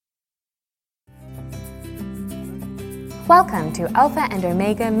Welcome to Alpha and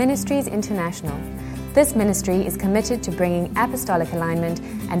Omega Ministries International. This ministry is committed to bringing apostolic alignment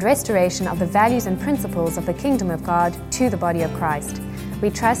and restoration of the values and principles of the Kingdom of God to the body of Christ. We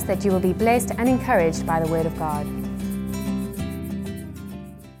trust that you will be blessed and encouraged by the Word of God.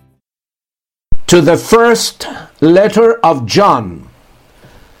 To the first letter of John.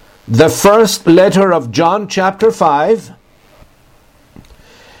 The first letter of John, chapter 5.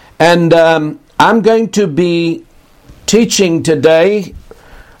 And I'm going to be teaching today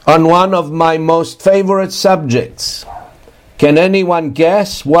on one of my most favorite subjects. Can anyone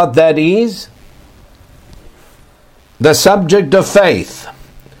guess what that is? The subject of faith.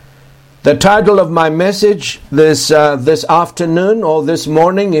 The title of my message this afternoon or this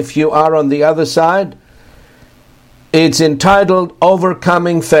morning, if you are on the other side, it's entitled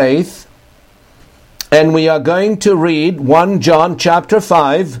Overcoming Faith. And we are going to read 1 John chapter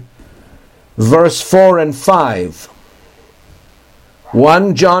 5, verse 4 and 5.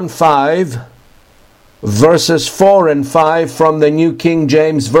 1 John 5, verses 4 and 5 from the New King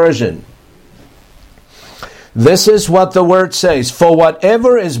James Version. This is what the word says: For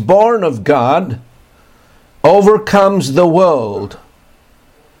whatever is born of God overcomes the world.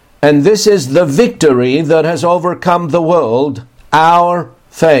 And this is the victory that has overcome the world, our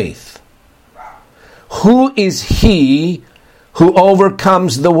faith. Who is he who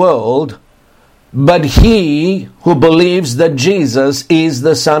overcomes the world but he who believes that Jesus is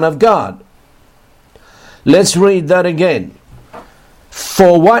the Son of God? Let's read that again.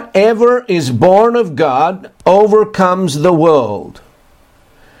 For whatever is born of God overcomes the world.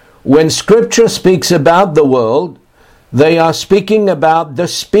 When Scripture speaks about the world, they are speaking about the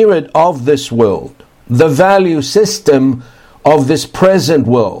spirit of this world, the value system of this present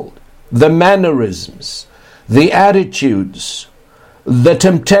world, the mannerisms, the attitudes, the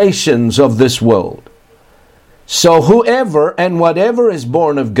temptations of this world. So whoever and whatever is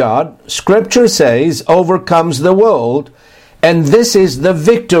born of God, Scripture says, overcomes the world, and this is the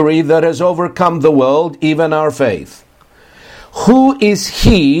victory that has overcome the world, even our faith. Who is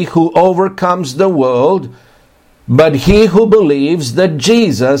he who overcomes the world but he who believes that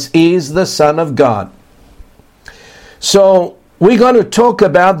Jesus is the Son of God? So we're going to talk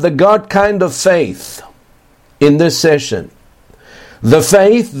about the God kind of faith in this session. The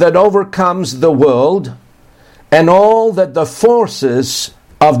faith that overcomes the world and all that the forces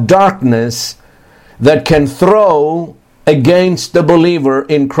of darkness that can throw against the believer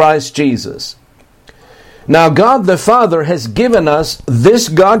in Christ Jesus. Now, God the Father has given us this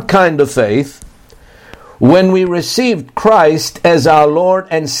God kind of faith when we received Christ as our Lord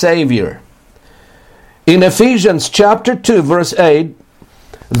and Savior. In Ephesians chapter 2, verse 8,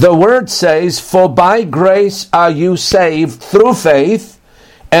 the word says, For by grace are you saved through faith,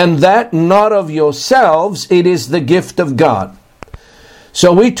 and that not of yourselves, it is the gift of God.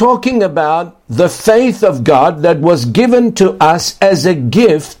 So we're talking about the faith of God that was given to us as a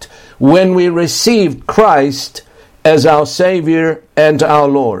gift when we received Christ as our Savior and our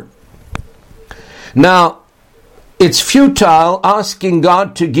Lord. Now, it's futile asking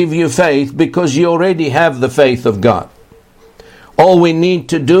God to give you faith because you already have the faith of God. All we need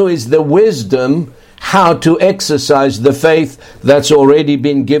to do is the wisdom how to exercise the faith that's already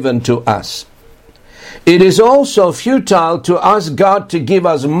been given to us. It is also futile to ask God to give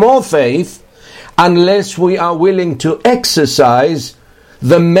us more faith unless we are willing to exercise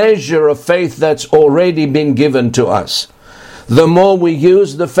the measure of faith that's already been given to us. The more we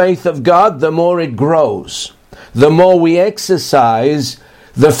use the faith of God, the more it grows. The more we exercise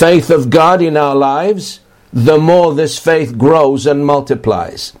the faith of God in our lives, the more this faith grows and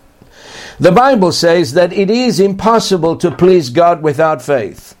multiplies. The Bible says that it is impossible to please God without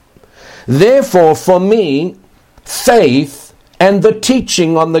faith. Therefore, for me, faith and the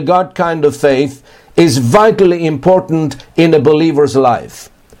teaching on the God kind of faith is vitally important in a believer's life.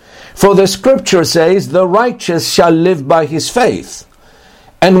 For the Scripture says, the righteous shall live by his faith.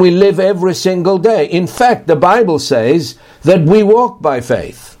 And we live every single day. In fact, the Bible says that we walk by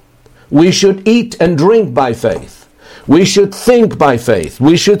faith. We should eat and drink by faith. We should think by faith.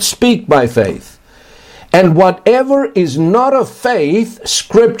 We should speak by faith. And whatever is not of faith,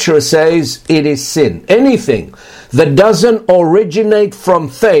 Scripture says it is sin. Anything that doesn't originate from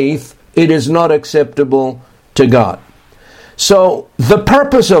faith, it is not acceptable to God. So, the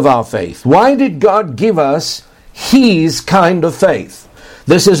purpose of our faith. Why did God give us His kind of faith?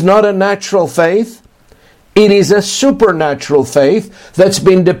 This is not a natural faith. It is a supernatural faith that's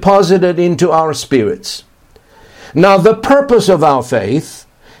been deposited into our spirits. Now, the purpose of our faith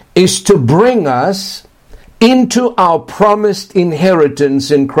is to bring us into our promised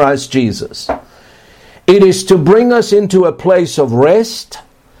inheritance in Christ Jesus. It is to bring us into a place of rest,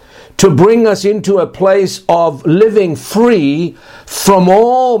 to bring us into a place of living free from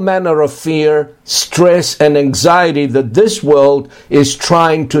all manner of fear, stress, and anxiety that this world is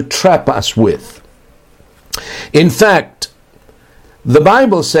trying to trap us with. In fact, the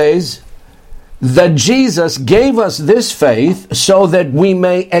Bible says that Jesus gave us this faith so that we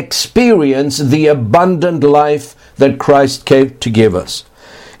may experience the abundant life that Christ came to give us.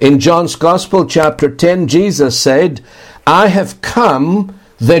 In John's Gospel, chapter 10, Jesus said, I have come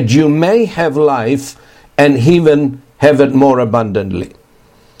that you may have life and even have it more abundantly.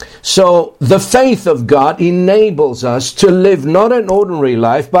 So the faith of God enables us to live not an ordinary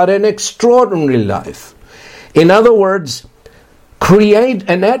life, but an extraordinary life. In other words, create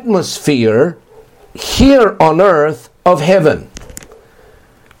an atmosphere here on earth of heaven.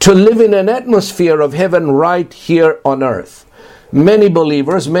 To live in an atmosphere of heaven right here on earth. Many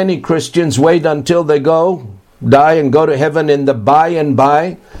believers, many Christians wait until they die and go to heaven in the by and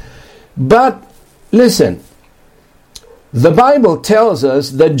by. But listen, the Bible tells us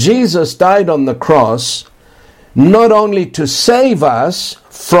that Jesus died on the cross not only to save us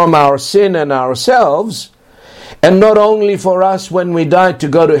from our sin and ourselves, and not only for us when we die to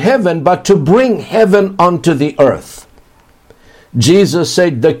go to heaven, but to bring heaven onto the earth. Jesus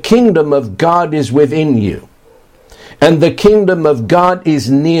said, the kingdom of God is within you, and the kingdom of God is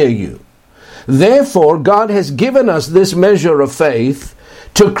near you. Therefore, God has given us this measure of faith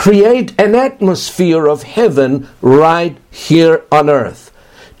to create an atmosphere of heaven right here on earth,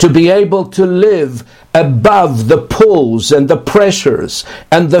 to be able to live above the pulls and the pressures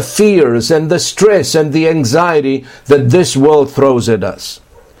and the fears and the stress and the anxiety that this world throws at us.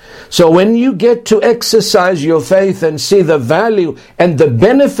 So when you get to exercise your faith and see the value and the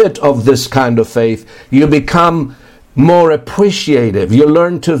benefit of this kind of faith, you become more appreciative. You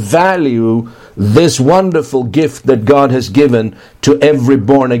learn to value this wonderful gift that God has given to every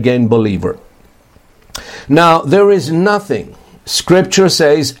born-again believer. Now, there is nothing, Scripture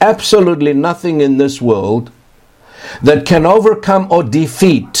says, absolutely nothing in this world that can overcome or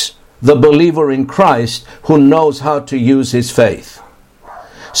defeat the believer in Christ who knows how to use his faith.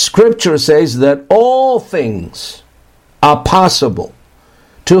 Scripture says that all things are possible.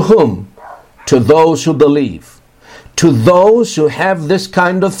 To whom? To those who believe. To those who have this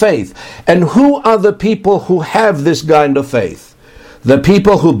kind of faith. And who are the people who have this kind of faith? The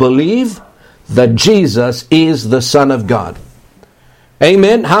people who believe that Jesus is the Son of God.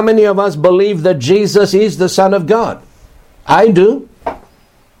 Amen. How many of us believe that Jesus is the Son of God? I do.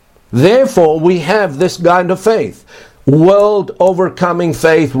 Therefore, we have this kind of faith. World overcoming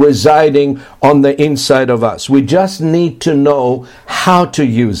faith residing on the inside of us. We just need to know how to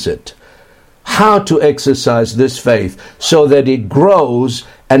use it. How to exercise this faith so that it grows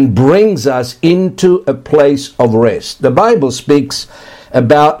and brings us into a place of rest. The Bible speaks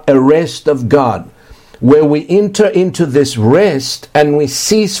about a rest of God, where we enter into this rest and we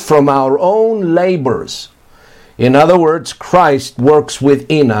cease from our own labors. In other words, Christ works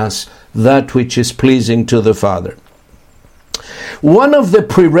within us that which is pleasing to the Father. One of the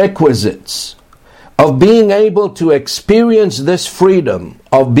prerequisites of being able to experience this freedom,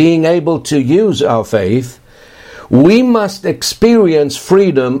 of being able to use our faith, we must experience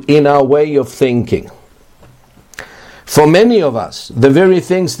freedom in our way of thinking. For many of us, the very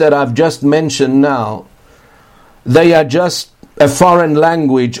things that I've just mentioned now, they are just a foreign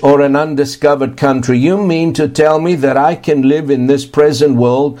language or an undiscovered country. You mean to tell me that I can live in this present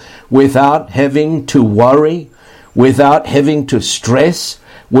world without having to worry, without having to stress,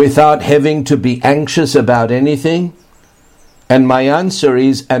 without having to be anxious about anything? And my answer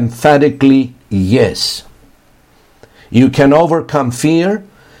is emphatically yes. You can overcome fear,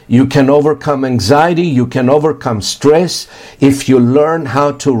 you can overcome anxiety, you can overcome stress if you learn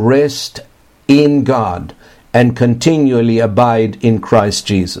how to rest in God and continually abide in Christ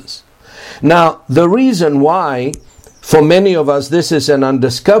Jesus. Now, the reason why for many of us this is an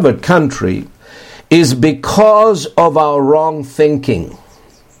undiscovered country is because of our wrong thinking.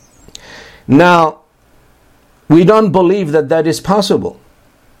 Now, we don't believe that that is possible.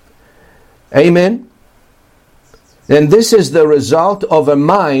 Amen? And this is the result of a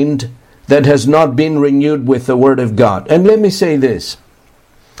mind that has not been renewed with the Word of God. And let me say this.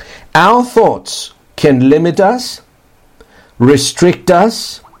 Our thoughts can limit us, restrict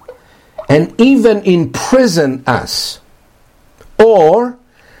us, and even imprison us. Or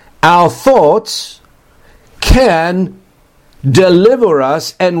our thoughts can deliver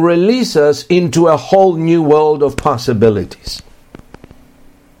us and release us into a whole new world of possibilities.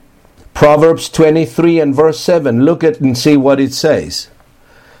 Proverbs 23 and verse 7. Look at and see what it says.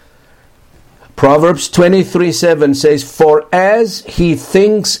 Proverbs 23:7 says, "For as he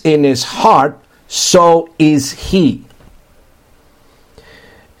thinks in his heart, so is he."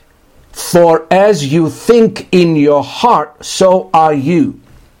 For as you think in your heart, so are you.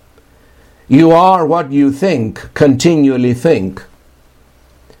 You are what you think, continually think.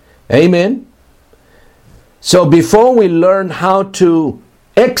 Amen? So before we learn how to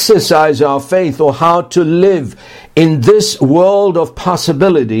exercise our faith or how to live in this world of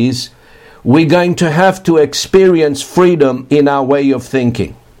possibilities, we're going to have to experience freedom in our way of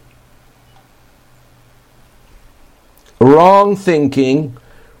thinking. Wrong thinking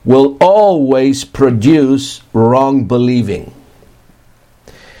will always produce wrong believing.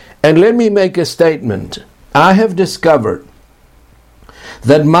 And let me make a statement. I have discovered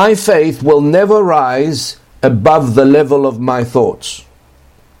that my faith will never rise above the level of my thoughts.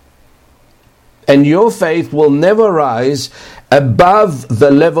 And your faith will never rise above the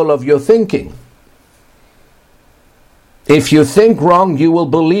level of your thinking. If you think wrong, you will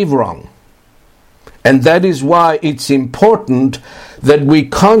believe wrong. And that is why it's important that we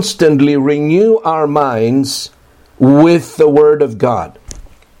constantly renew our minds with the Word of God,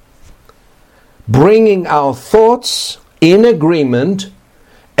 bringing our thoughts in agreement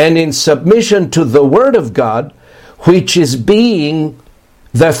and in submission to the Word of God, which is being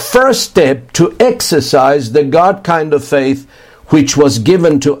the first step to exercise the God kind of faith which was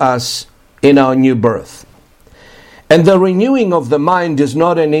given to us in our new birth. And the renewing of the mind is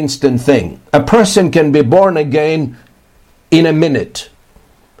not an instant thing. A person can be born again in a minute.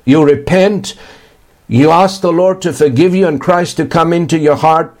 You repent, you ask the Lord to forgive you and Christ to come into your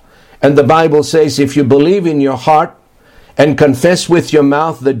heart. And the Bible says if you believe in your heart and confess with your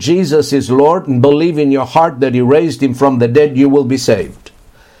mouth that Jesus is Lord and believe in your heart that He raised Him from the dead, you will be saved.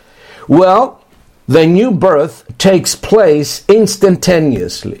 Well, the new birth takes place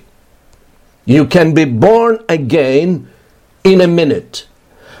instantaneously. You can be born again in a minute.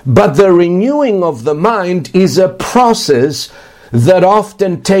 But the renewing of the mind is a process that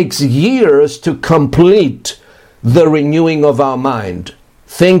often takes years to complete the renewing of our mind.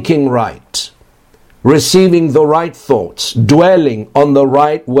 Thinking right, receiving the right thoughts, dwelling on the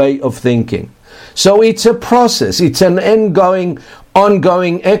right way of thinking. So it's a process. It's an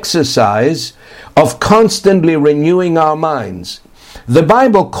ongoing exercise of constantly renewing our minds. The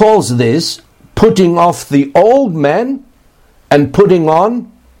Bible calls this putting off the old man and putting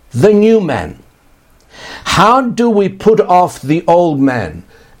on the new man. How do we put off the old man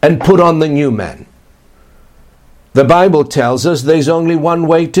and put on the new man? The Bible tells us there's only one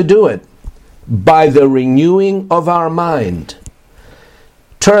way to do it: by the renewing of our mind.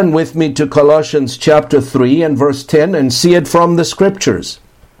 Turn with me to Colossians chapter 3 and verse 10 and see it from the Scriptures.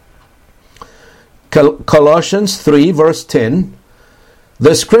 Colossians 3 verse 10.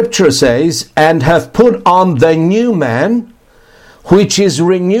 The Scripture says, "And have put on the new man, which is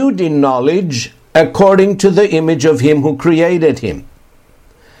renewed in knowledge according to the image of Him who created him."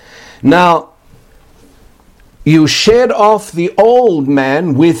 Now, you shed off the old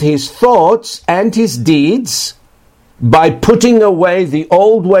man with his thoughts and his deeds by putting away the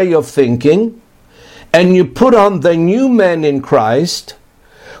old way of thinking, and you put on the new man in Christ,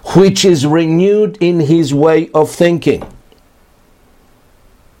 which is renewed in his way of thinking.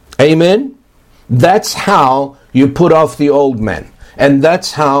 Amen? That's how you put off the old man. And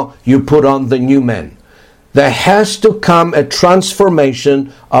that's how you put on the new man. There has to come a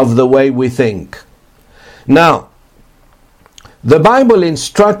transformation of the way we think. Now, the Bible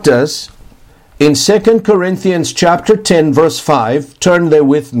instructs us in 2 Corinthians chapter 10 verse 5. Turn there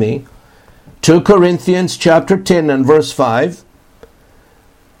with me. 2 Corinthians chapter 10 and verse 5.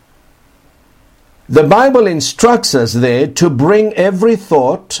 The Bible instructs us there to bring every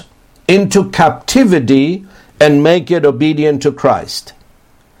thought into captivity and make it obedient to Christ.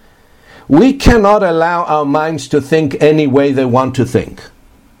 We cannot allow our minds to think any way they want to think.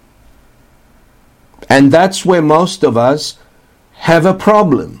 And that's where most of us have a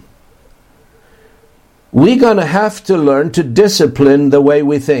problem. We're going to have to learn to discipline the way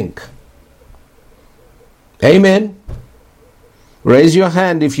we think. Amen? Raise your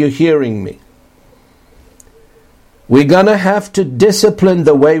hand if you're hearing me. We're going to have to discipline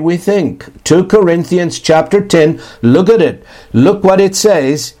the way we think. 2 Corinthians chapter 10, look at it. Look what it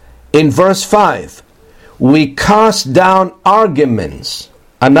says in verse 5. We cast down arguments.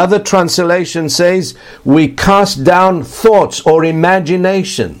 Another translation says, we cast down thoughts or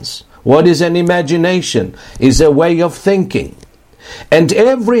imaginations. What is an imagination? Is a way of thinking. And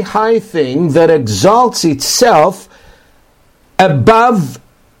every high thing that exalts itself above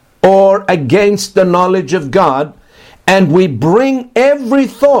or against the knowledge of God, and we bring every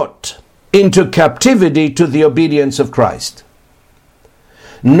thought into captivity to the obedience of Christ.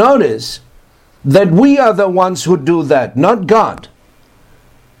 Notice that we are the ones who do that, not God.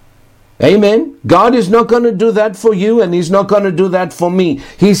 Amen. God is not going to do that for you, and He's not going to do that for me.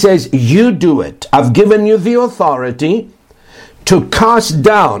 He says, you do it. I've given you the authority to cast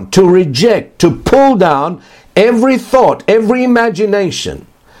down, to reject, to pull down every thought, every imagination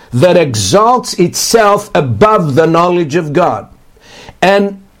that exalts itself above the knowledge of God.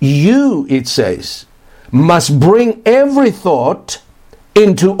 And you, it says, must bring every thought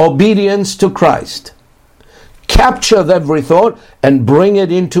into obedience to Christ. Capture every thought and bring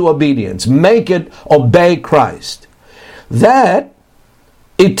it into obedience. Make it obey Christ. That,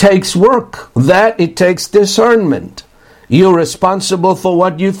 it takes work. That, it takes discernment. You're responsible for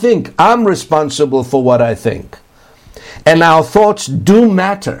what you think. I'm responsible for what I think. And our thoughts do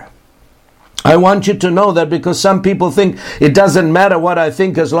matter. I want you to know that, because some people think it doesn't matter what I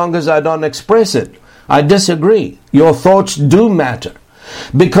think as long as I don't express it. I disagree. Your thoughts do matter.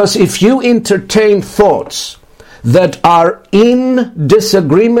 Because if you entertain thoughts that are in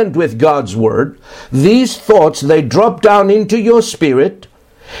disagreement with God's word, these thoughts, they drop down into your spirit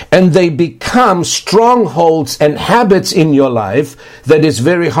and they become strongholds and habits in your life that is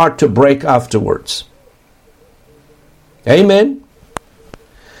very hard to break afterwards. Amen.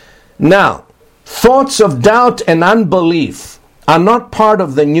 Now, thoughts of doubt and unbelief are not part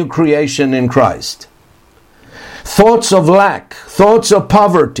of the new creation in Christ. Thoughts of lack, thoughts of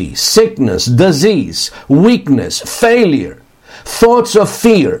poverty, sickness, disease, weakness, failure, thoughts of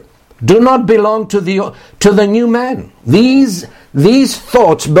fear do not belong to the new man. These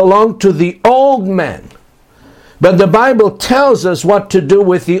thoughts belong to the old man. But the Bible tells us what to do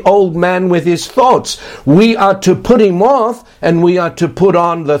with the old man with his thoughts. We are to put him off, and we are to put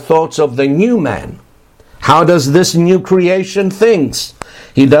on the thoughts of the new man. How does this new creation think?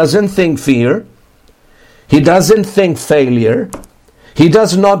 He doesn't think fear. He doesn't think failure. He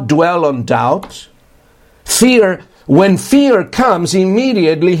does not dwell on doubt. Fear, when fear comes,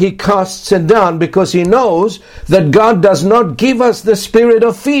 immediately he casts it down, because he knows that God does not give us the spirit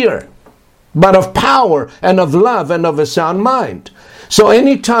of fear, but of power and of love and of a sound mind. So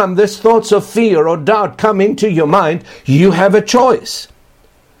anytime these thoughts of fear or doubt come into your mind, you have a choice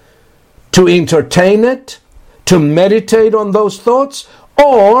to entertain it, to meditate on those thoughts,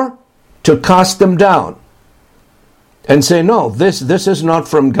 or to cast them down and say, no, this is not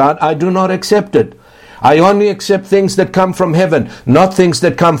from God. I do not accept it. I only accept things that come from heaven, not things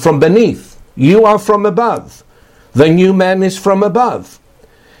that come from beneath. You are from above. The new man is from above.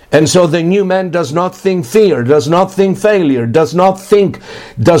 And so the new man does not think fear, does not think failure, does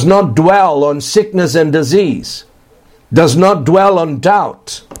not dwell on sickness and disease, does not dwell on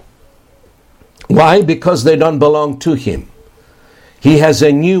doubt. Why? Because they don't belong to him. He has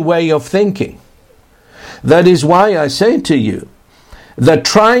a new way of thinking. That is why I say to you that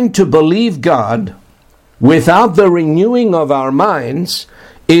trying to believe God without the renewing of our minds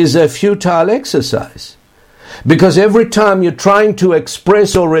is a futile exercise. Because every time you're trying to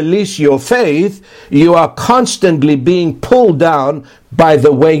express or release your faith, you are constantly being pulled down by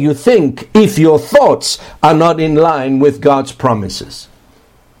the way you think, if your thoughts are not in line with God's promises.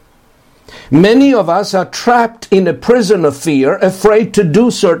 Many of us are trapped in a prison of fear, afraid to do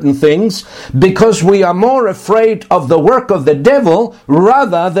certain things, because we are more afraid of the work of the devil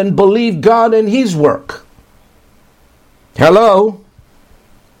rather than believe God and His work. Hello?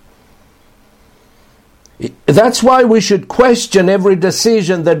 That's why we should question every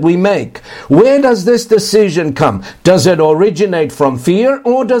decision that we make. Where does this decision come? Does it originate from fear,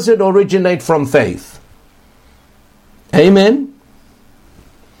 or does it originate from faith? Amen?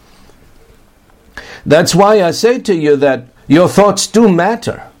 That's why I say to you that your thoughts do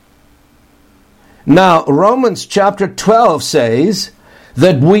matter. Now, Romans chapter 12 says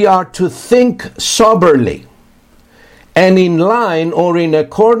that we are to think soberly and in line or in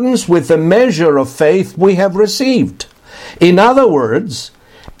accordance with the measure of faith we have received. In other words,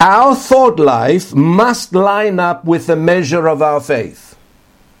 our thought life must line up with the measure of our faith.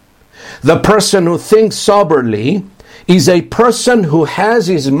 The person who thinks soberly is a person who has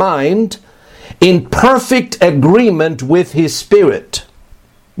his mind in perfect agreement with his spirit,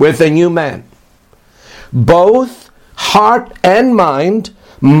 with the new man. Both heart and mind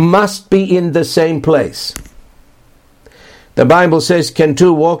must be in the same place. The Bible says, can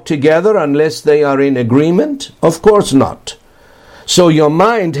two walk together unless they are in agreement? Of course not. So your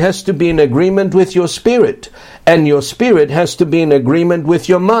mind has to be in agreement with your spirit, and your spirit has to be in agreement with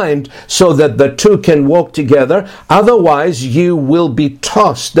your mind, so that the two can walk together. Otherwise, you will be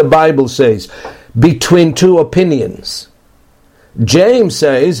tossed, the Bible says, between two opinions. James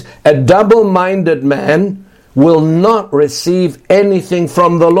says, a double-minded man will not receive anything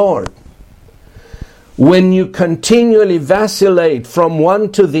from the Lord. When you continually vacillate from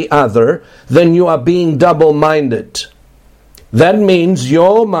one to the other, then you are being double-minded. That means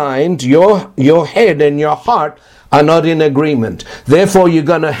your mind, your head and your heart are not in agreement. Therefore, you're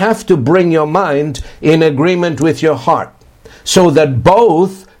going to have to bring your mind in agreement with your heart, so that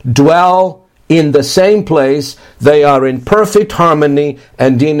both dwell in the same place. They are in perfect harmony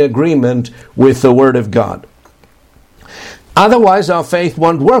and in agreement with the Word of God. Otherwise, our faith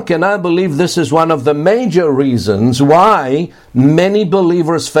won't work, and I believe this is one of the major reasons why many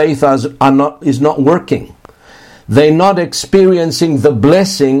believers' faith is not working. They're not experiencing the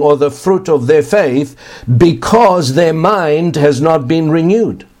blessing or the fruit of their faith because their mind has not been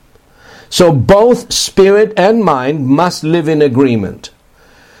renewed. So both spirit and mind must live in agreement.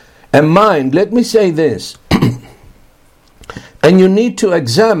 And mind, let me say this, and you need to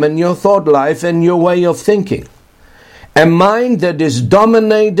examine your thought life and your way of thinking. A mind that is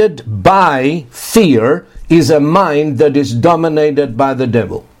dominated by fear is a mind that is dominated by the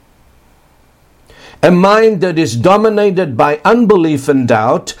devil. A mind that is dominated by unbelief and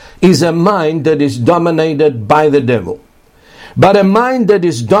doubt is a mind that is dominated by the devil. But a mind that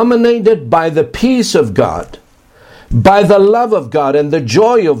is dominated by the peace of God, by the love of God and the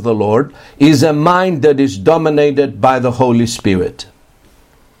joy of the Lord, is a mind that is dominated by the Holy Spirit.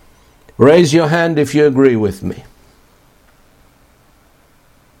 Raise your hand if you agree with me.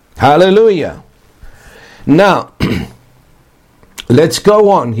 Hallelujah. Now, let's go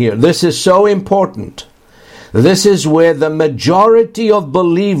on here. This is so important. This is where the majority of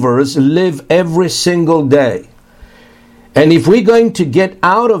believers live every single day. And if we're going to get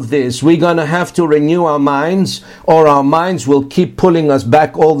out of this, we're going to have to renew our minds, or our minds will keep pulling us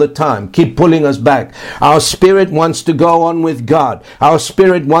back all the time, keep pulling us back. Our spirit wants to go on with God. Our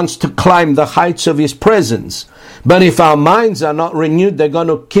spirit wants to climb the heights of His presence. But if our minds are not renewed, they're going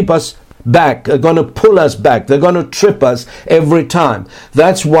to keep us back. They're going to pull us back. They're going to trip us every time.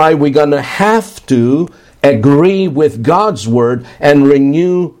 That's why we're going to have to agree with God's Word and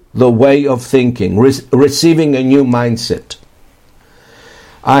renew the way of thinking, receiving a new mindset.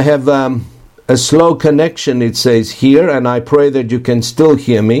 I have a slow connection, it says here, and I pray that you can still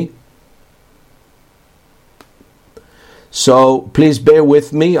hear me. So please bear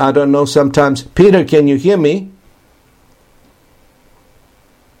with me. I don't know, sometimes. Peter, can you hear me?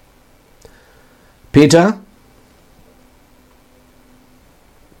 Peter?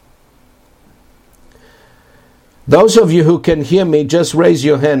 Those of you who can hear me, just raise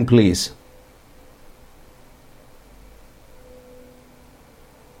your hand, please.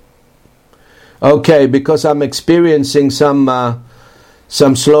 Okay, because I'm experiencing some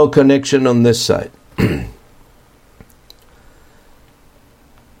slow connection on this side.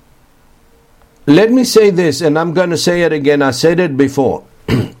 Let me say this, and I'm going to say it again. I said it before.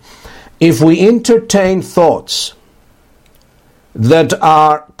 If we entertain thoughts that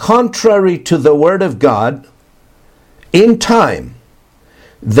are contrary to the Word of God, in time,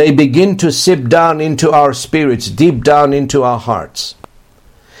 they begin to seep down into our spirits, deep down into our hearts.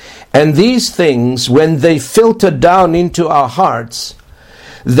 And these things, when they filter down into our hearts,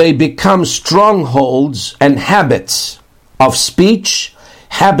 they become strongholds and habits of speech,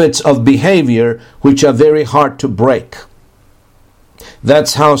 habits of behavior, which are very hard to break.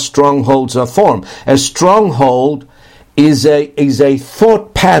 That's how strongholds are formed. A stronghold is a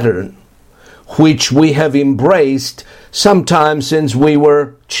thought pattern which we have embraced sometimes since we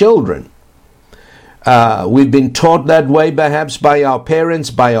were children. We've been taught that way perhaps by our parents,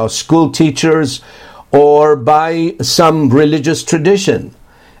 by our school teachers, or by some religious tradition.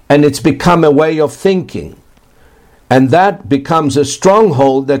 And it's become a way of thinking. And that becomes a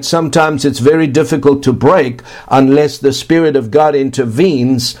stronghold that sometimes it's very difficult to break unless the Spirit of God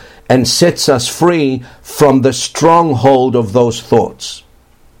intervenes and sets us free from the stronghold of those thoughts.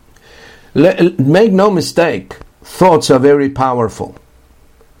 Make no mistake, thoughts are very powerful.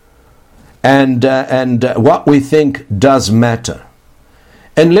 And what we think does matter.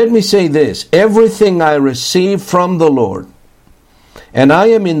 And let me say this, everything I receive from the Lord, and I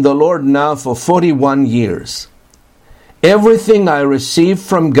am in the Lord now for 41 years, everything I receive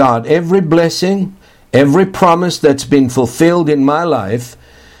from God, every blessing, every promise that's been fulfilled in my life,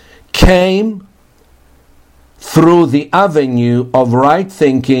 came through the avenue of right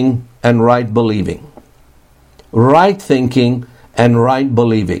thinking and right believing. Right thinking and right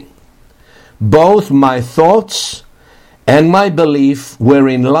believing. Both my thoughts and my belief were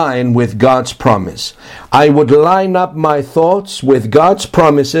in line with God's promise. I would line up my thoughts with God's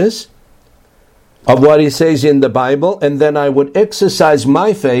promises, of what he says in the Bible, and then I would exercise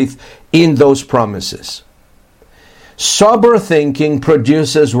my faith in those promises. Sober thinking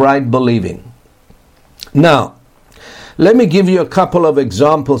produces right believing. Now, let me give you a couple of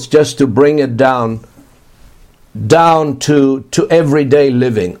examples just to bring it down to everyday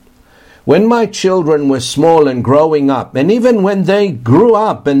living. When my children were small and growing up, and even when they grew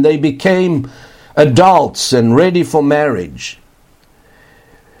up and they became adults and ready for marriage,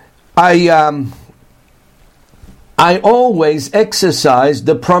 I always exercised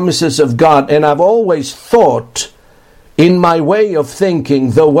the promises of God, and I've always thought in my way of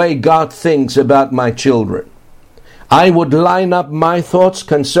thinking the way God thinks about my children. I would line up my thoughts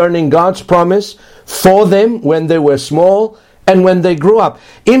concerning God's promise for them when they were small and when they grew up.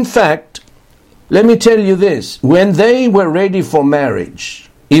 In fact, let me tell you this, when they were ready for marriage,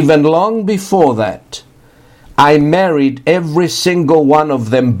 even long before that, I married every single one of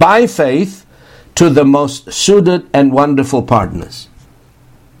them by faith to the most suited and wonderful partners.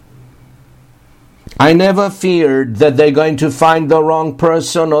 I never feared that they're going to find the wrong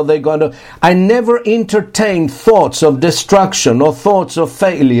person or I never entertained thoughts of destruction or thoughts of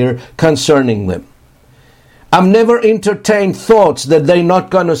failure concerning them. I've never entertained thoughts that they're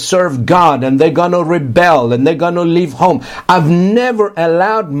not going to serve God and they're going to rebel and they're going to leave home. I've never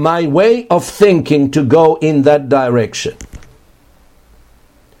allowed my way of thinking to go in that direction.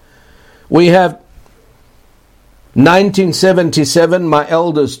 We have 1977, my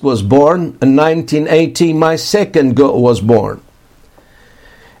eldest was born, and 1980, my second girl was born.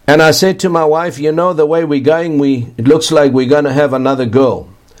 And I said to my wife, you know, the way we're going, it looks like we're going to have another girl.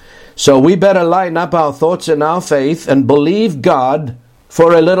 So we better line up our thoughts and our faith and believe God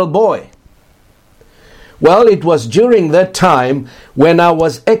for a little boy. Well, it was during that time when I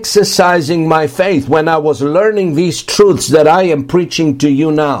was exercising my faith, when I was learning these truths that I am preaching to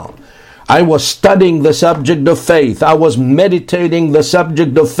you now. I was studying the subject of faith. I was meditating the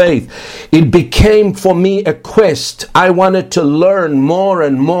subject of faith. It became for me a quest. I wanted to learn more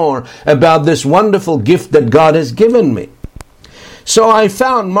and more about this wonderful gift that God has given me. So I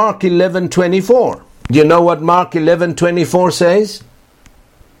found Mark 11:24. Do you know what Mark 11:24 says?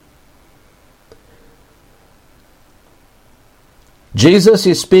 Jesus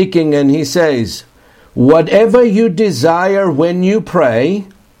is speaking and he says, whatever you desire when you pray,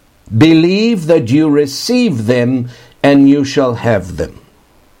 believe that you receive them and you shall have them.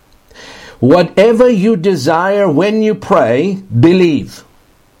 Whatever you desire when you pray, believe.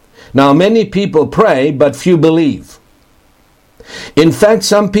 Now, many people pray, but few believe. In fact,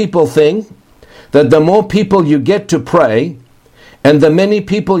 some people think that the more people you get to pray, and the many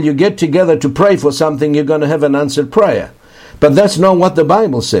people you get together to pray for something, you're going to have an answered prayer. But that's not what the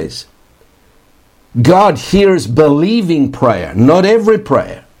Bible says. God hears believing prayer, not every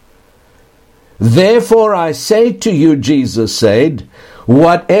prayer. Therefore I say to you, Jesus said,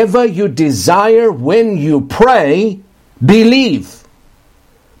 whatever you desire when you pray, believe.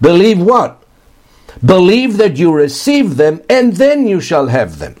 Believe what? Believe that you receive them and then you shall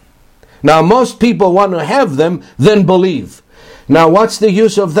have them. Now most people want to have them, then believe. Now what's the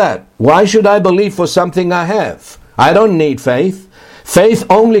use of that? Why should I believe for something I have? I don't need faith. Faith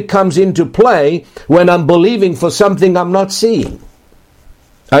only comes into play when I'm believing for something I'm not seeing.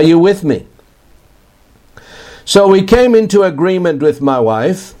 Are you with me? So we came into agreement with my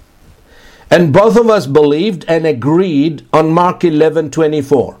wife, and both of us believed and agreed on Mark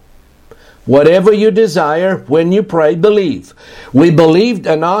 11:24. Whatever you desire when you pray, believe. We believed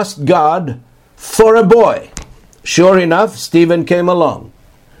and asked God for a boy. Sure enough, Stephen came along.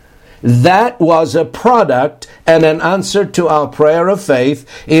 That was a product and an answer to our prayer of faith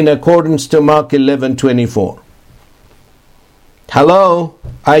in accordance to Mark 11:24. Hello?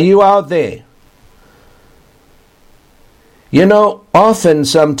 Are you out there? You know,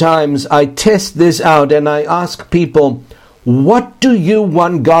 sometimes I test this out and I ask people, what do you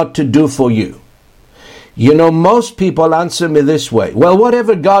want God to do for you? You know, most people answer me this way, well,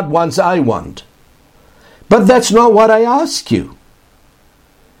 whatever God wants, I want. But that's not what I ask you.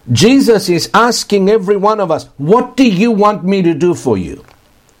 Jesus is asking every one of us, what do you want me to do for you?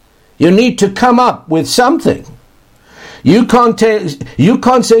 You need to come up with something. You can't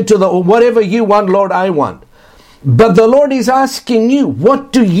say to the whatever you want, Lord, I want. But the Lord is asking you,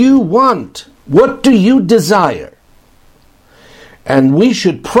 what do you want? What do you desire? And we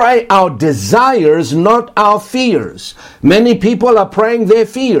should pray our desires, not our fears. Many people are praying their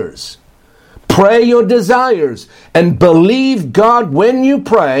fears. Pray your desires and believe God when you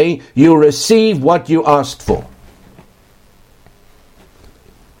pray, you receive what you asked for.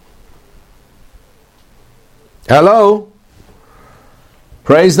 Hello?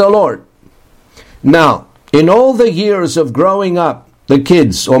 Praise the Lord. Now, in all the years of growing up, the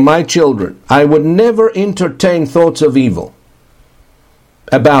kids or my children, I would never entertain thoughts of evil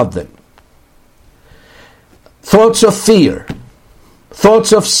about them. Thoughts of fear,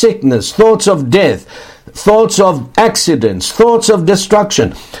 thoughts of sickness, thoughts of death, thoughts of accidents, thoughts of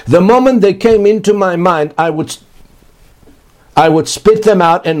destruction. The moment they came into my mind, I would spit them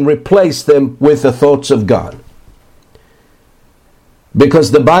out and replace them with the thoughts of God.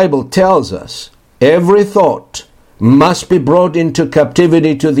 Because the Bible tells us every thought must be brought into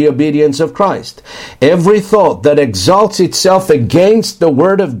captivity to the obedience of Christ. Every thought that exalts itself against the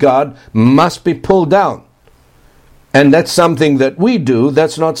Word of God must be pulled down. And that's something that we do.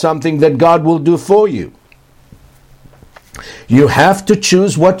 That's not something that God will do for you. You have to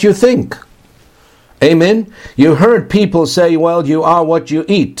choose what you think. Amen? You heard people say, well, you are what you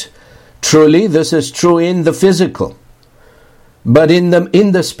eat. Truly, this is true in the physical. But in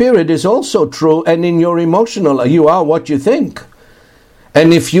the spirit is also true, and in your emotional, you are what you think.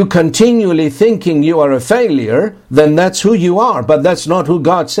 And if you continually thinking you are a failure, then that's who you are, but that's not who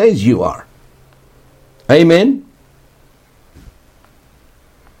God says you are. Amen?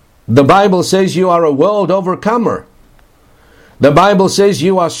 The Bible says you are a world overcomer. The Bible says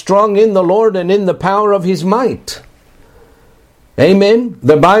you are strong in the Lord and in the power of His might. Amen.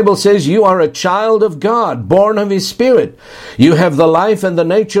 The Bible says you are a child of God, born of His Spirit. You have the life and the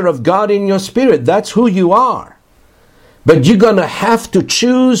nature of God in your spirit. That's who you are. But you're going to have to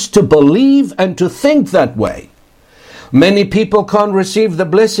choose to believe and to think that way. Many people can't receive the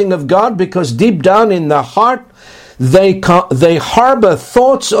blessing of God because deep down in their heart, they harbor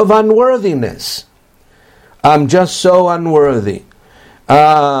thoughts of unworthiness. I'm just so unworthy.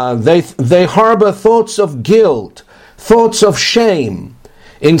 They harbor thoughts of guilt, thoughts of shame,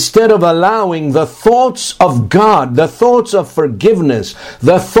 instead of allowing the thoughts of God, the thoughts of forgiveness,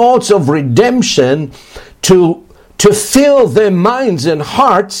 the thoughts of redemption to fill their minds and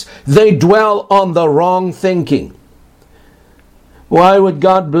hearts. They dwell on the wrong thinking. Why would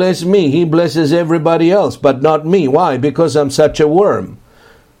God bless me? He blesses everybody else, but not me. Why? Because I'm such a worm.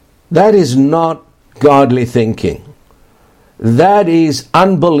 That is not godly thinking. That is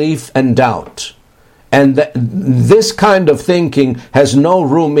unbelief and doubt. And this kind of thinking has no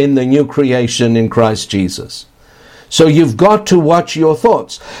room in the new creation in Christ Jesus. So you've got to watch your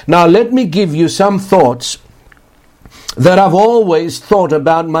thoughts. Now let me give you some thoughts that I've always thought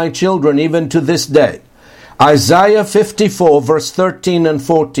about my children, even to this day. Isaiah 54 verse 13 and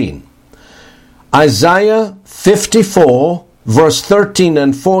 14. Isaiah 54 verse 13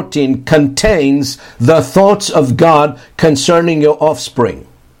 and 14 contains the thoughts of God concerning your offspring.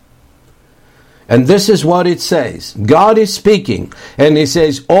 And this is what it says. God is speaking, and He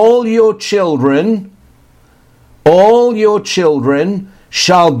says, all your children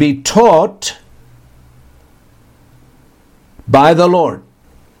shall be taught by the Lord,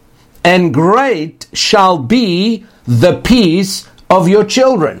 and great shall be the peace of your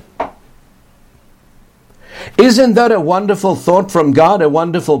children. Isn't that a wonderful thought from God, a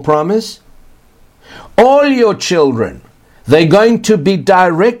wonderful promise? All your children, they're going to be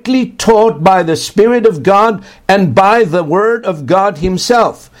directly taught by the Spirit of God and by the Word of God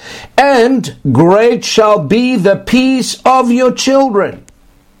Himself. And great shall be the peace of your children.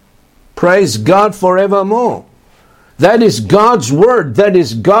 Praise God forevermore. That is God's Word. That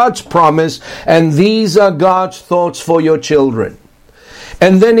is God's promise. And these are God's thoughts for your children.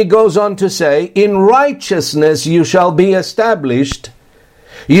 And then He goes on to say, in righteousness you shall be established.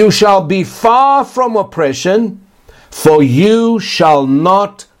 You shall be far from oppression, for you shall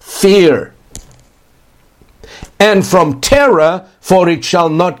not fear. And from terror, for it shall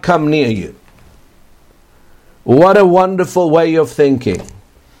not come near you. What a wonderful way of thinking,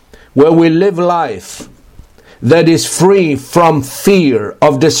 where we live life that is free from fear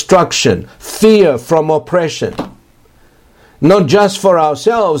of destruction, fear from oppression. Not just for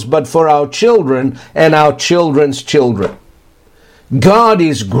ourselves, but for our children and our children's children. God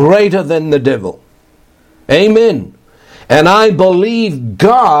is greater than the devil. Amen. And I believe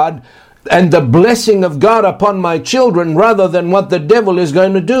God and the blessing of God upon my children rather than what the devil is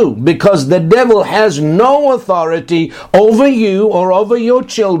going to do. Because the devil has no authority over you or over your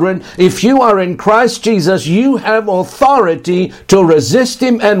children. If you are in Christ Jesus, you have authority to resist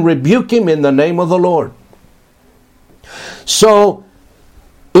him and rebuke him in the name of the Lord. So,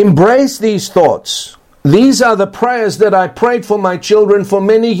 embrace these thoughts. These are the prayers that I prayed for my children for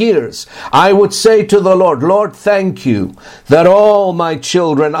many years. I would say to the Lord, Lord, thank you that all my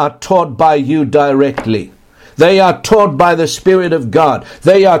children are taught by you directly. They are taught by the Spirit of God.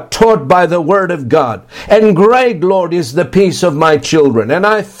 They are taught by the Word of God. And great, Lord, is the peace of my children. And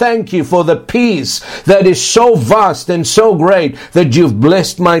I thank you for the peace that is so vast and so great that you've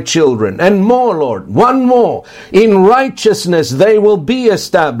blessed my children. And more, Lord, one more. In righteousness they will be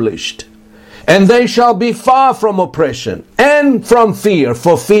established. And they shall be far from oppression and from fear,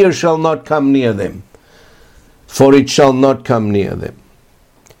 for fear shall not come near them. For it shall not come near them.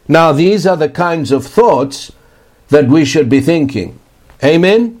 Now, these are the kinds of thoughts that we should be thinking.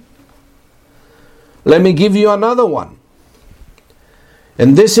 Amen? Let me give you another one.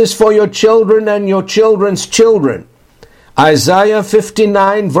 And this is for your children and your children's children. Isaiah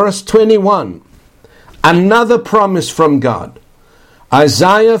 59 verse 21. Another promise from God.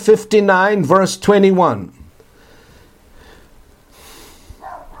 Isaiah 59 verse 21.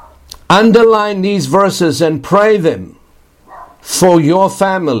 Underline these verses and pray them for your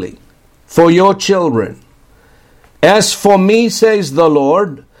family, for your children. As for me, says the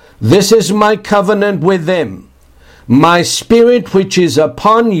Lord, this is my covenant with them, my spirit which is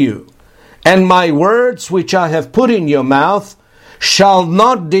upon you, and my words which I have put in your mouth shall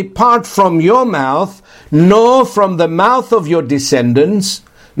not depart from your mouth, nor from the mouth of your descendants,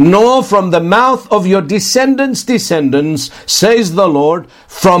 nor from the mouth of your descendants' descendants, says the Lord,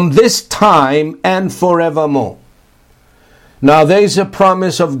 from this time and forevermore. Now there is a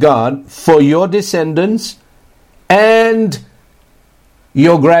promise of God for your descendants and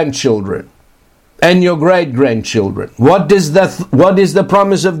your grandchildren and your great-grandchildren. What is the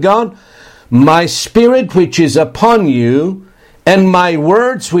promise of God? My spirit which is upon you and my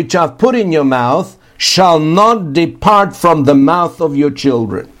words which I've put in your mouth shall not depart from the mouth of your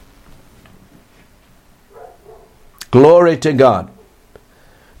children. Glory to God.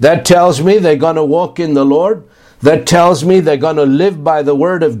 That tells me they're going to walk in the Lord. That tells me they're going to live by the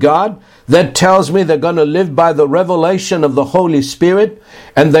Word of God. That tells me they're going to live by the revelation of the Holy Spirit.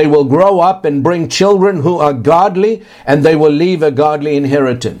 And they will grow up and bring children who are godly, and they will leave a godly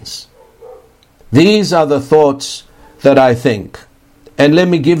inheritance. These are the thoughts that I think. And let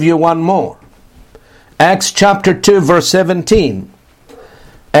me give you one more. Acts chapter 2 verse 17.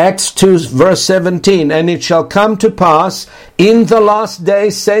 Acts 2 verse 17. And it shall come to pass in the last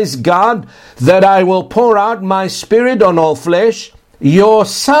days, says God, that I will pour out my spirit on all flesh. Your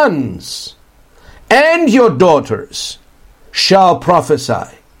sons and your daughters shall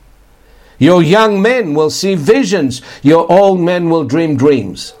prophesy. Your young men will see visions. Your old men will dream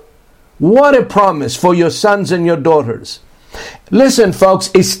dreams. What a promise for your sons and your daughters. Listen,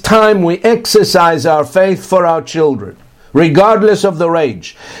 folks, it's time we exercise our faith for our children, regardless of their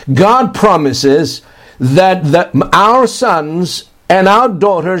age. God promises that our sons and our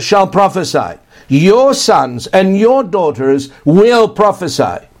daughters shall prophesy. Your sons and your daughters will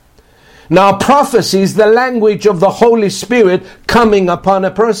prophesy. Now, prophecy is the language of the Holy Spirit coming upon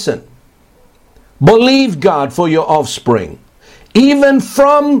a person. Believe God for your offspring, even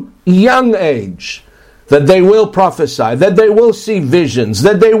from young age, that they will prophesy, that they will see visions,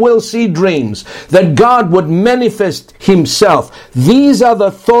 that they will see dreams, that God would manifest Himself. These are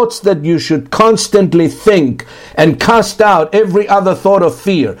the thoughts that you should constantly think and cast out every other thought of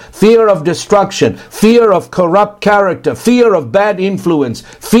fear. Fear of destruction, fear of corrupt character, fear of bad influence,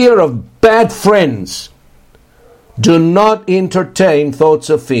 fear of bad friends. Do not entertain thoughts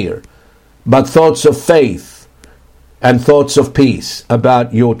of fear, but thoughts of faith and thoughts of peace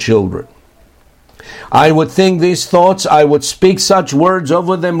about your children. I would think these thoughts, I would speak such words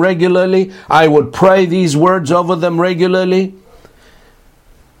over them regularly, I would pray these words over them regularly,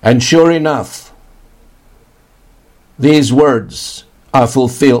 and sure enough, these words are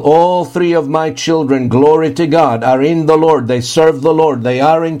fulfilled. All three of my children, glory to God, are in the Lord. They serve the Lord. They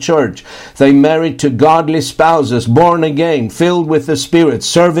are in church. They married to godly spouses, born again, filled with the Spirit,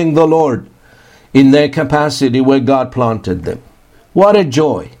 serving the Lord in their capacity where God planted them. What a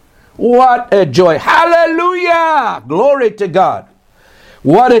joy. What a joy. Hallelujah! Glory to God.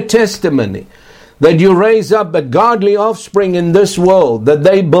 What a testimony that you raise up a godly offspring in this world, that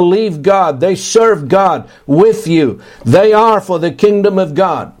they believe God, they serve God with you. They are for the kingdom of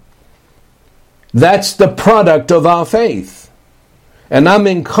God. That's the product of our faith. And I'm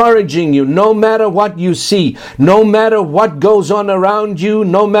encouraging you, no matter what you see, no matter what goes on around you,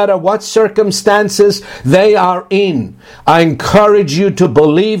 no matter what circumstances they are in, I encourage you to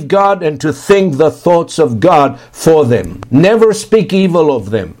believe God and to think the thoughts of God for them. Never speak evil of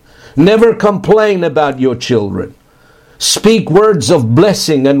them. Never complain about your children. Speak words of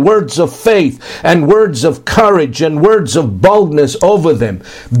blessing and words of faith and words of courage and words of boldness over them,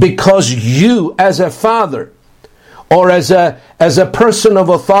 because you as a father or as a person of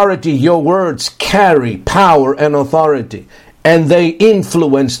authority, your words carry power and authority, and they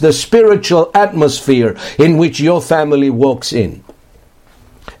influence the spiritual atmosphere in which your family walks in.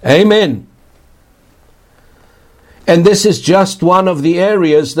 Amen. And this is just one of the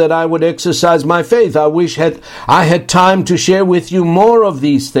areas that I would exercise my faith. I wish I had time to share with you more of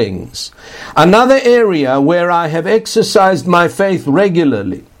these things. Another area where I have exercised my faith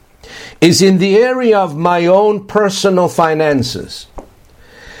regularly is in the area of my own personal finances.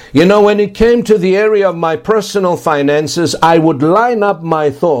 You know, when it came to the area of my personal finances, I would line up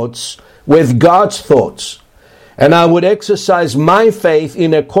my thoughts with God's thoughts. And I would exercise my faith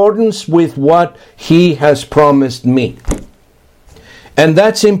in accordance with what He has promised me. And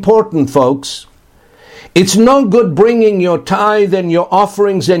that's important, folks. It's no good bringing your tithe and your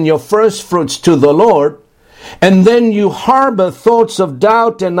offerings and your first fruits to the Lord, and then you harbor thoughts of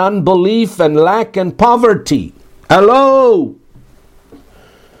doubt and unbelief and lack and poverty. Hello?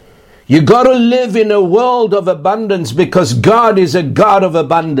 You got to live in a world of abundance, because God is a God of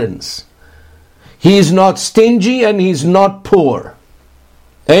abundance. He is not stingy and He's not poor.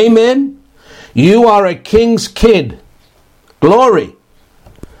 Amen? You are a king's kid. Glory.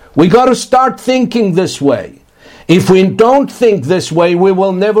 We got to start thinking this way. If we don't think this way, we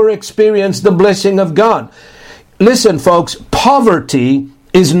will never experience the blessing of God. Listen, folks, poverty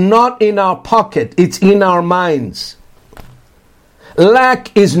is not in our pocket, it's in our minds.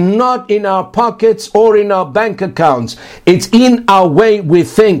 Lack is not in our pockets or in our bank accounts. It's in our way we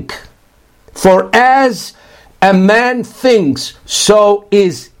think. For as a man thinks, so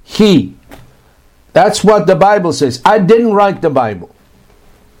is he. That's what the Bible says. I didn't write the Bible.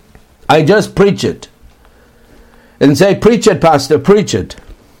 I just preach it. And say, preach it, Pastor, preach it.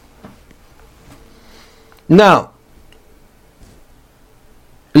 Now,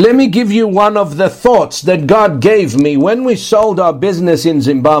 let me give you one of the thoughts that God gave me when we sold our business in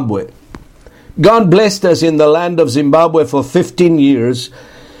Zimbabwe. God blessed us in the land of Zimbabwe for 15 years.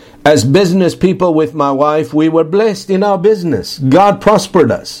 As business people with my wife, we were blessed in our business. God prospered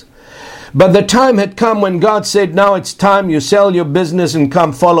us. But the time had come when God said, now it's time you sell your business and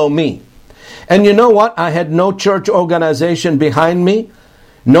come follow me. And you know what? I had no church organization behind me,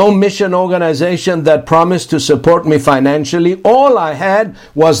 no mission organization that promised to support me financially. All I had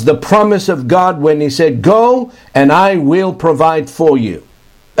was the promise of God when He said, go and I will provide for you.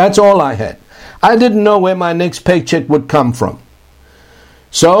 That's all I had. I didn't know where my next paycheck would come from.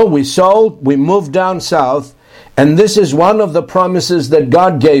 So we sold, we moved down south, and this is one of the promises that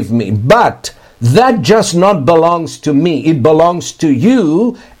God gave me. But that just not belongs to me. It belongs to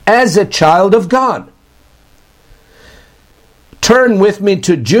you as a child of God. Turn with me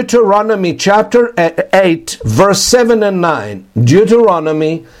to Deuteronomy chapter 8, verse 7 and 9.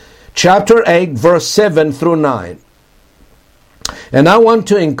 Deuteronomy chapter 8, verse 7 through 9. And I want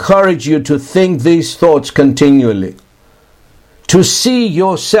to encourage you to think these thoughts continually. To see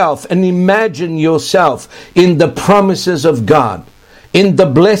yourself and imagine yourself in the promises of God, in the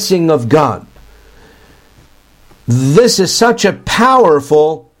blessing of God. This is such a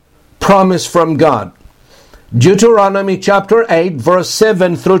powerful promise from God. Deuteronomy chapter 8, verse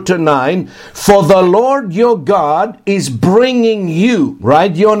 7 through to 9. For the Lord your God is bringing you,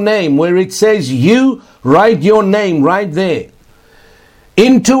 write your name, where it says you, write your name right there,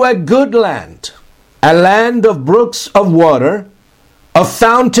 into a good land, a land of brooks of water, of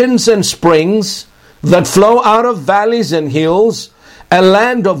fountains and springs that flow out of valleys and hills, a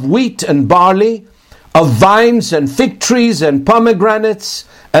land of wheat and barley, of vines and fig trees and pomegranates,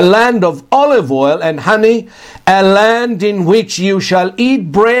 a land of olive oil and honey, a land in which you shall eat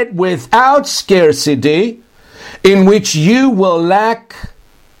bread without scarcity, in which you will lack,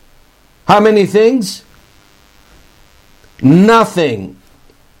 how many things? Nothing.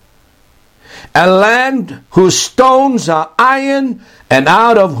 A land whose stones are iron, and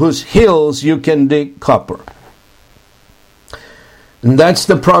out of whose hills you can dig copper. And that's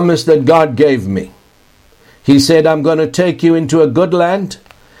the promise that God gave me. He said, I'm going to take you into a good land,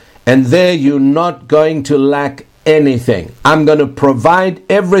 and there you're not going to lack anything. I'm going to provide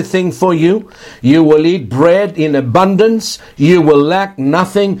everything for you. You will eat bread in abundance. You will lack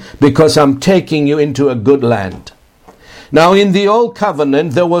nothing, because I'm taking you into a good land. Now, in the Old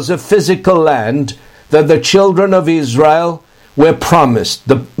Covenant, there was a physical land that the children of Israel were promised,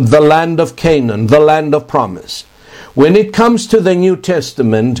 the land of Canaan, the land of promise. When it comes to the New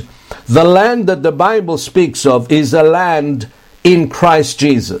Testament, the land that the Bible speaks of is a land in Christ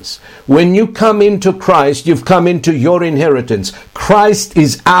Jesus. When you come into Christ, you've come into your inheritance. Christ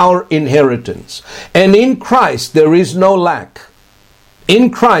is our inheritance. And in Christ, there is no lack. In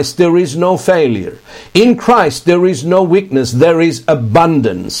Christ there is no failure. In Christ there is no weakness. There is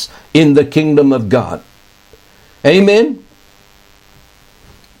abundance in the kingdom of God. Amen?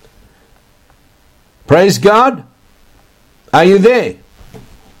 Praise God. Are you there?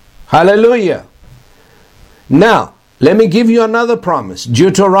 Hallelujah. Now, let me give you another promise.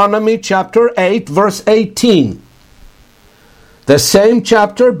 Deuteronomy chapter 8, verse 18. The same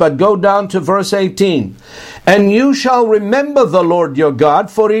chapter, but go down to verse 18. And you shall remember the Lord your God,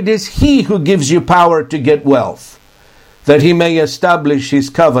 for it is He who gives you power to get wealth, that He may establish His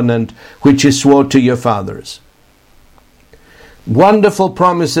covenant, which He swore to your fathers. Wonderful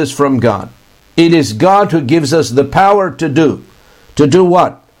promises from God. It is God who gives us the power to do. To do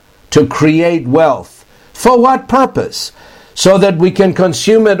what? To create wealth. For what purpose? So that we can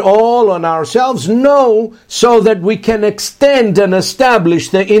consume it all on ourselves? No, so that we can extend and establish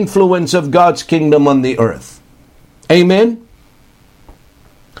the influence of God's kingdom on the earth. Amen?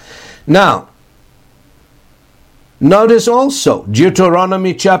 Now, notice also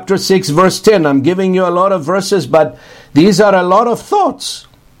Deuteronomy chapter 6 verse 10. I'm giving you a lot of verses, but these are a lot of thoughts.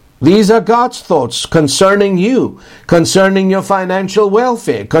 These are God's thoughts concerning you, concerning your financial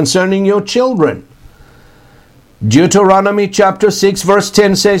welfare, concerning your children. Deuteronomy chapter 6 verse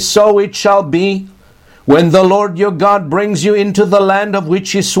 10 says, So it shall be, when the Lord your God brings you into the land of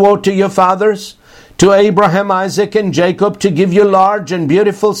which He swore to your fathers, to Abraham, Isaac, and Jacob, to give you large and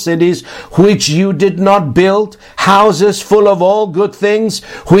beautiful cities, which you did not build, houses full of all good things,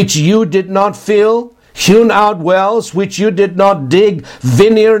 which you did not fill, hewn out wells, which you did not dig,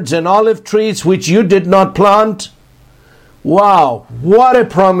 vineyards and olive trees, which you did not plant. Wow, what a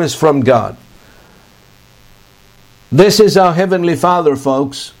promise from God. This is our Heavenly Father,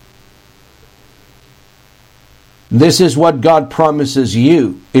 folks. This is what God promises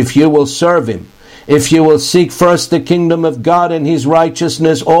you if you will serve Him. If you will seek first the kingdom of God and His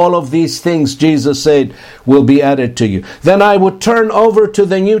righteousness, all of these things, Jesus said, will be added to you. Then I would turn over to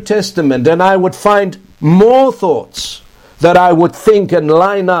the New Testament and I would find more thoughts that I would think and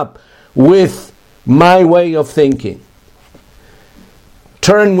line up with my way of thinking.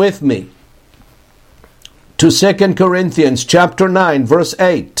 Turn with me to 2 Corinthians chapter 9, verse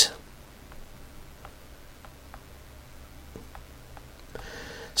 8.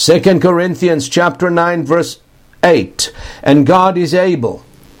 2 Corinthians chapter 9, verse 8. And God is able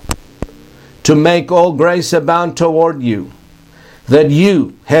to make all grace abound toward you, that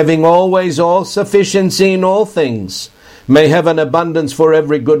you, having always all sufficiency in all things, may have an abundance for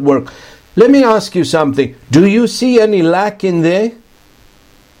every good work. Let me ask you something. Do you see any lack in there?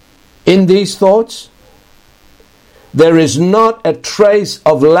 In these thoughts? There is not a trace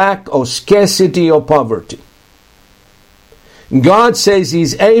of lack or scarcity or poverty. God says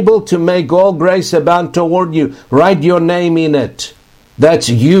He's able to make all grace abound toward you. Write your name in it. That's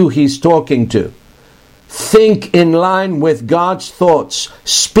you He's talking to. Think in line with God's thoughts.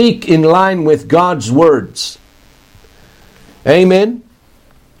 Speak in line with God's words. Amen?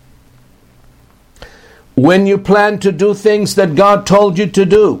 When you plan to do things that God told you to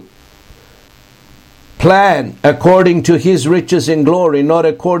do, plan according to His riches in glory, not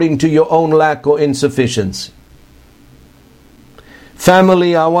according to your own lack or insufficiency.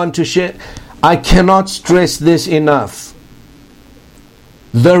 Family, I want to share, I cannot stress this enough.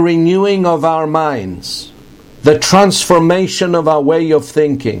 The renewing of our minds, the transformation of our way of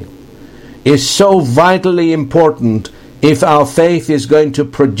thinking is so vitally important if our faith is going to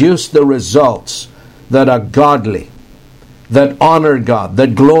produce the results that are godly, that honor God,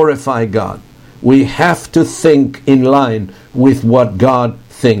 that glorify God. We have to think in line with what God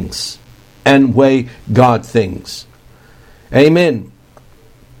thinks and way God thinks. Amen.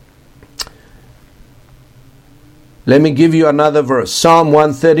 Let me give you another verse. Psalm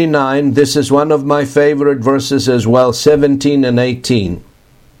 139. This is one of my favorite verses as well, 17 and 18.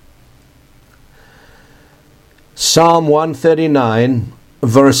 Psalm 139,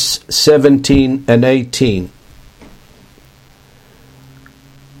 verse 17 and 18.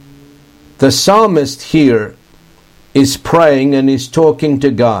 The psalmist here is praying and is talking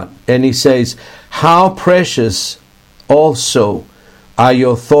to God. And he says, How precious also are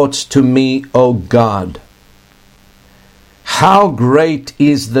your thoughts to me, O God. How great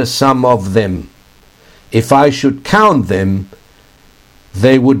is the sum of them. If I should count them,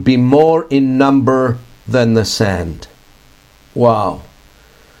 they would be more in number than the sand. Wow.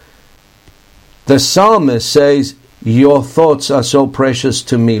 The psalmist says, Your thoughts are so precious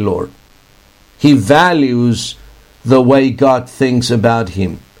to me, Lord. He values the way God thinks about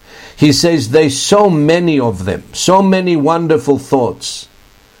him. He says there's so many of them, so many wonderful thoughts.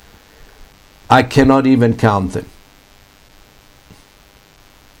 I cannot even count them.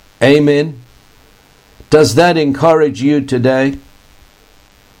 Amen. Does that encourage you today?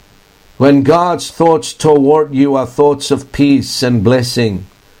 When God's thoughts toward you are thoughts of peace and blessing,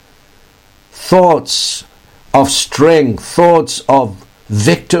 thoughts of strength, thoughts of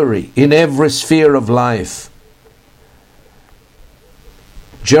victory in every sphere of life.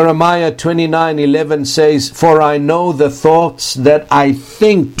 Jeremiah 29:11 says, "For I know the thoughts that I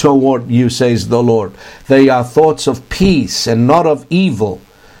think toward you, says the Lord. They are thoughts of peace and not of evil,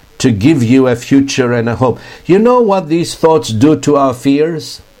 to give you a future and a hope." You know what these thoughts do to our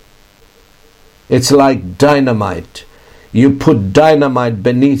fears? It's like dynamite. You put dynamite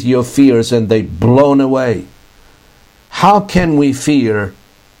beneath your fears and they're blown away. How can we fear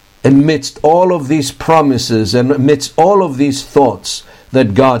amidst all of these promises and amidst all of these thoughts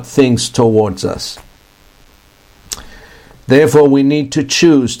that God thinks towards us? Therefore, we need to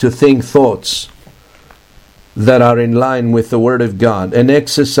choose to think thoughts that are in line with the Word of God and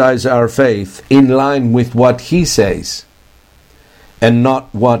exercise our faith in line with what He says and not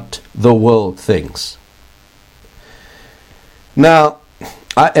what the world thinks. Now,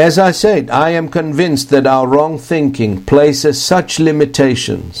 as I said, I am convinced that our wrong thinking places such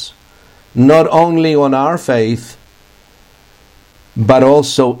limitations not only on our faith, but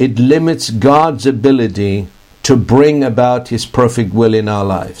also it limits God's ability to bring about His perfect will in our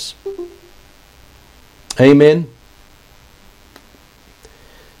lives. Amen?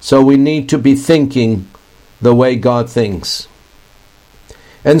 So we need to be thinking the way God thinks.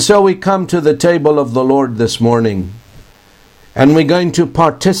 And so we come to the table of the Lord this morning, and we're going to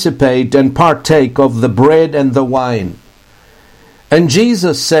participate and partake of the bread and the wine. And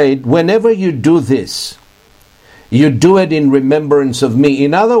Jesus said, whenever you do this, you do it in remembrance of me.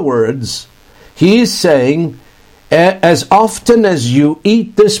 In other words, He is saying, as often as you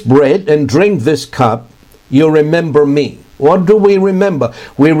eat this bread and drink this cup, you remember me. What do we remember?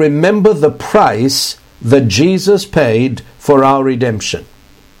 We remember the price that Jesus paid for our redemption.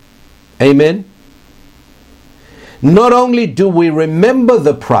 Amen? Not only do we remember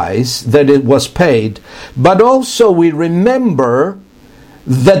the price that it was paid, but also we remember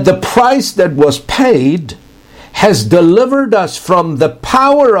that the price that was paid has delivered us from the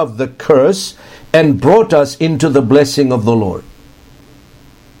power of the curse and brought us into the blessing of the Lord.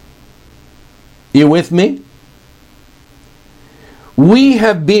 You with me? We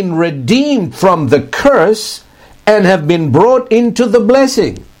have been redeemed from the curse and have been brought into the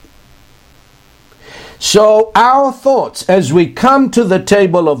blessing. So our thoughts as we come to the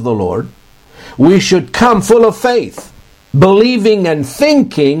table of the Lord, we should come full of faith, believing and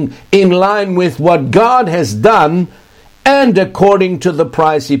thinking in line with what God has done and according to the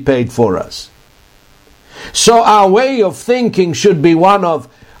price He paid for us. So our way of thinking should be one of,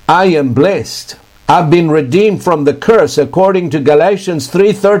 I am blessed. I've been redeemed from the curse. According to Galatians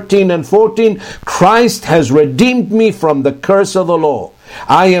 3:13 and 14, Christ has redeemed me from the curse of the law.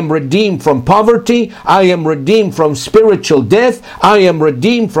 I am redeemed from poverty. I am redeemed from spiritual death. I am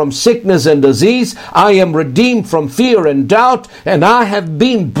redeemed from sickness and disease. I am redeemed from fear and doubt. And I have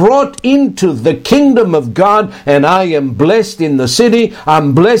been brought into the kingdom of God. And I am blessed in the city.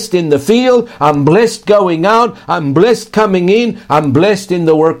 I'm blessed in the field. I'm blessed going out. I'm blessed coming in. I'm blessed in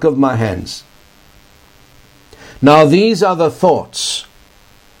the work of my hands. Now these are the thoughts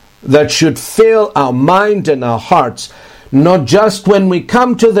that should fill our mind and our hearts, not just when we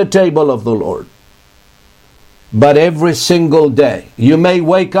come to the table of the Lord, but every single day. You may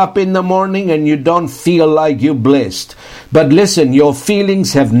wake up in the morning and you don't feel like you're blessed. But listen, your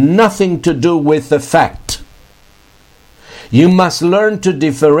feelings have nothing to do with the fact. You must learn to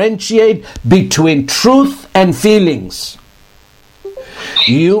differentiate between truth and feelings.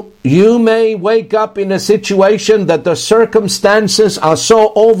 You may wake up in a situation that the circumstances are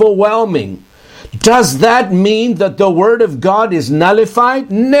so overwhelming. Does that mean that the Word of God is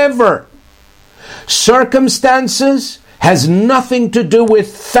nullified? Never. Circumstances has nothing to do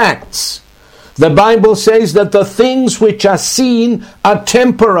with facts. The Bible says that the things which are seen are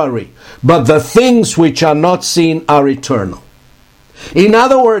temporary, but the things which are not seen are eternal. In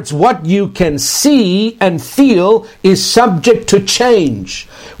other words, what you can see and feel is subject to change.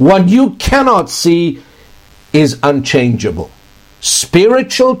 What you cannot see is unchangeable.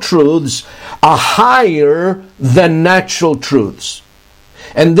 Spiritual truths are higher than natural truths.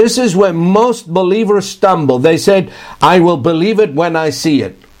 And this is where most believers stumble. They said, I will believe it when I see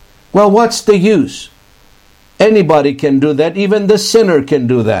it. Well, what's the use? Anybody can do that. Even the sinner can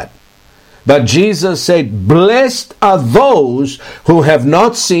do that. But Jesus said, blessed are those who have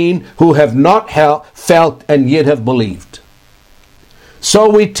not seen, who have not felt, and yet have believed. So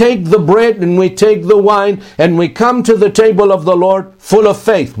we take the bread and we take the wine and we come to the table of the Lord full of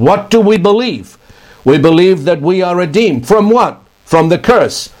faith. What do we believe? We believe that we are redeemed. From what? From the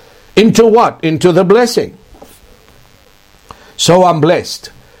curse. Into what? Into the blessing. So I'm blessed.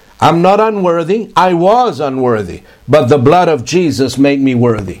 I'm not unworthy. I was unworthy. But the blood of Jesus made me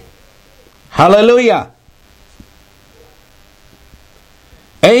worthy. Hallelujah.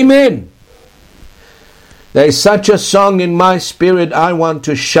 Amen. There's such a song in my spirit. I want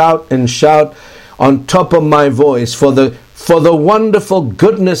to shout and shout on top of my voice for the wonderful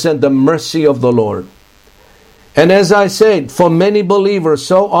goodness and the mercy of the Lord. And as I said, for many believers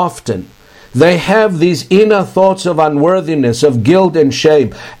so often, they have these inner thoughts of unworthiness, of guilt and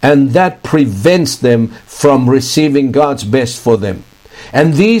shame, and that prevents them from receiving God's best for them.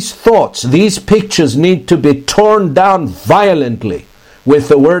 And these thoughts, these pictures need to be torn down violently with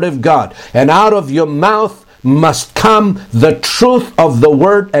the Word of God. And out of your mouth must come the truth of the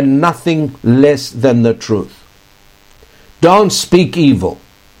Word and nothing less than the truth. Don't speak evil.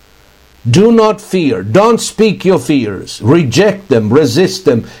 Do not fear. Don't speak your fears. Reject them. Resist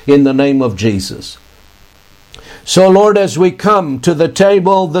them in the name of Jesus. So Lord, as we come to the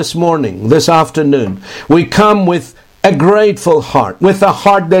table this morning, this afternoon, we come with a grateful heart, with a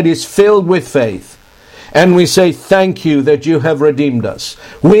heart that is filled with faith. And we say, thank you that you have redeemed us.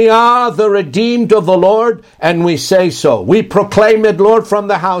 We are the redeemed of the Lord, and we say so. We proclaim it, Lord, from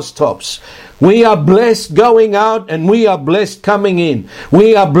the housetops. We are blessed going out, and we are blessed coming in.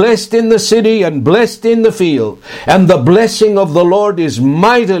 We are blessed in the city and blessed in the field. And the blessing of the Lord is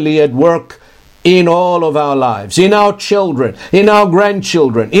mightily at work in all of our lives, in our children, in our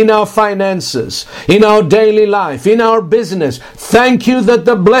grandchildren, in our finances, in our daily life, in our business. Thank you that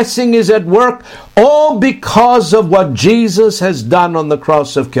the blessing is at work, all because of what Jesus has done on the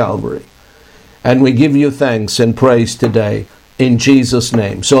cross of Calvary. And we give you thanks and praise today in Jesus'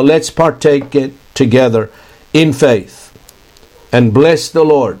 name. So let's partake it together in faith and bless the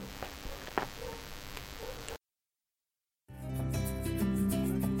Lord.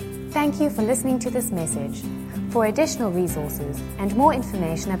 Thank you for listening to this message. For additional resources and more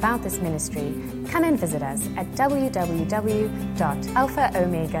information about this ministry, come and visit us at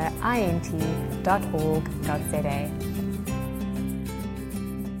www.alphaomegaint.org.za.